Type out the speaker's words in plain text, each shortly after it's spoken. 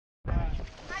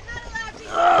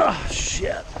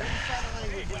shit.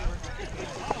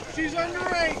 She's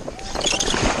underage. She's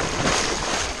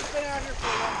been out here for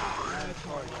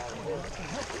a long time.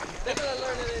 They're gonna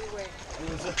learn it anyway.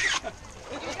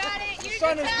 You got it. The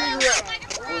sun has beat her up.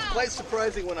 It was quite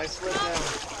surprising when I slid down.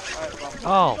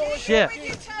 Oh, shit. With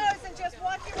your toes and just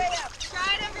walk your way up.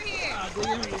 Try it over here.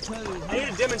 I need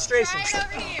a demonstration. Try it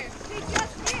over here. See,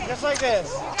 just this. Just like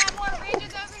this. You got more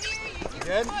ridges over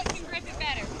here. Your foot can grip it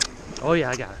better. Oh, yeah,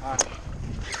 I got it.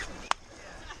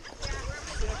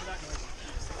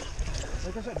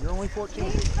 Like I said, you're only 14.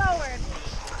 Lean forward.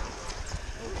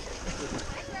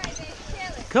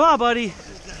 Come on, buddy.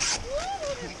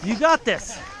 You got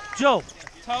this. Joe.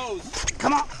 Toes.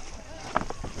 Come on.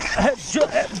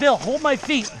 Bill, hold my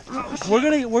feet. We're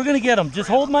gonna get them. Just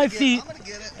hold my feet,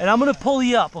 and I'm gonna pull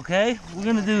you up. Okay? We're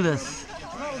gonna do this.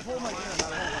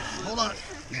 Hold on.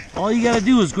 All you gotta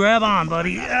do is grab on,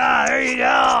 buddy. Ah, there you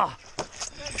go.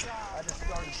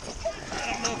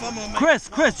 Chris,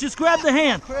 just grab the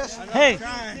hand. Hey,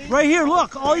 right here,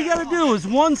 look. All you gotta do is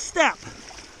one step,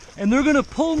 and they're gonna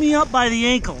pull me up by the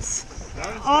ankles.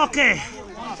 Okay.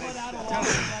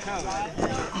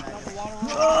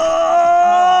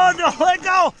 Oh, don't let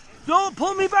go. Don't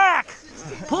pull me back.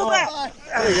 Pull back.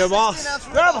 There you go, boss.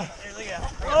 Grab him.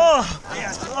 Oh,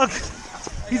 look.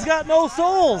 He's got no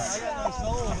soles.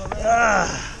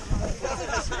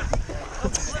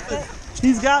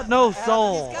 He's got no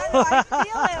soul. I feel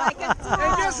it like a dog.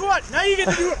 And guess what? Now you get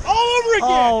to do it all over again.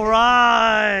 All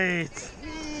right.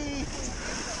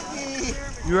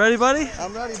 You ready, buddy?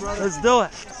 I'm ready, brother. Let's do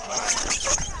it.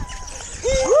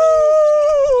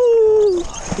 Woo!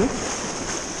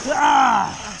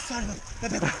 Ah!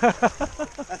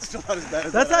 That's still not as bad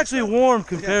as That's actually warm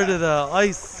compared to the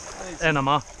ice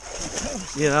enema,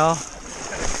 you know?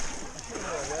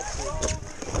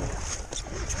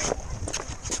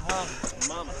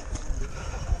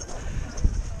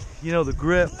 You know, the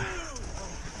grip.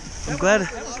 I'm glad.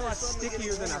 That was a lot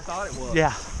stickier than I thought it was. Yeah.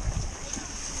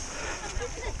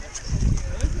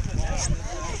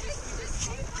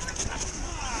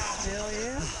 Hell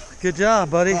yeah. Good job,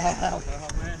 buddy. That's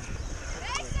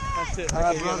it. All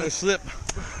right, brother. Slip.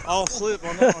 All slip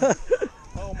on that one.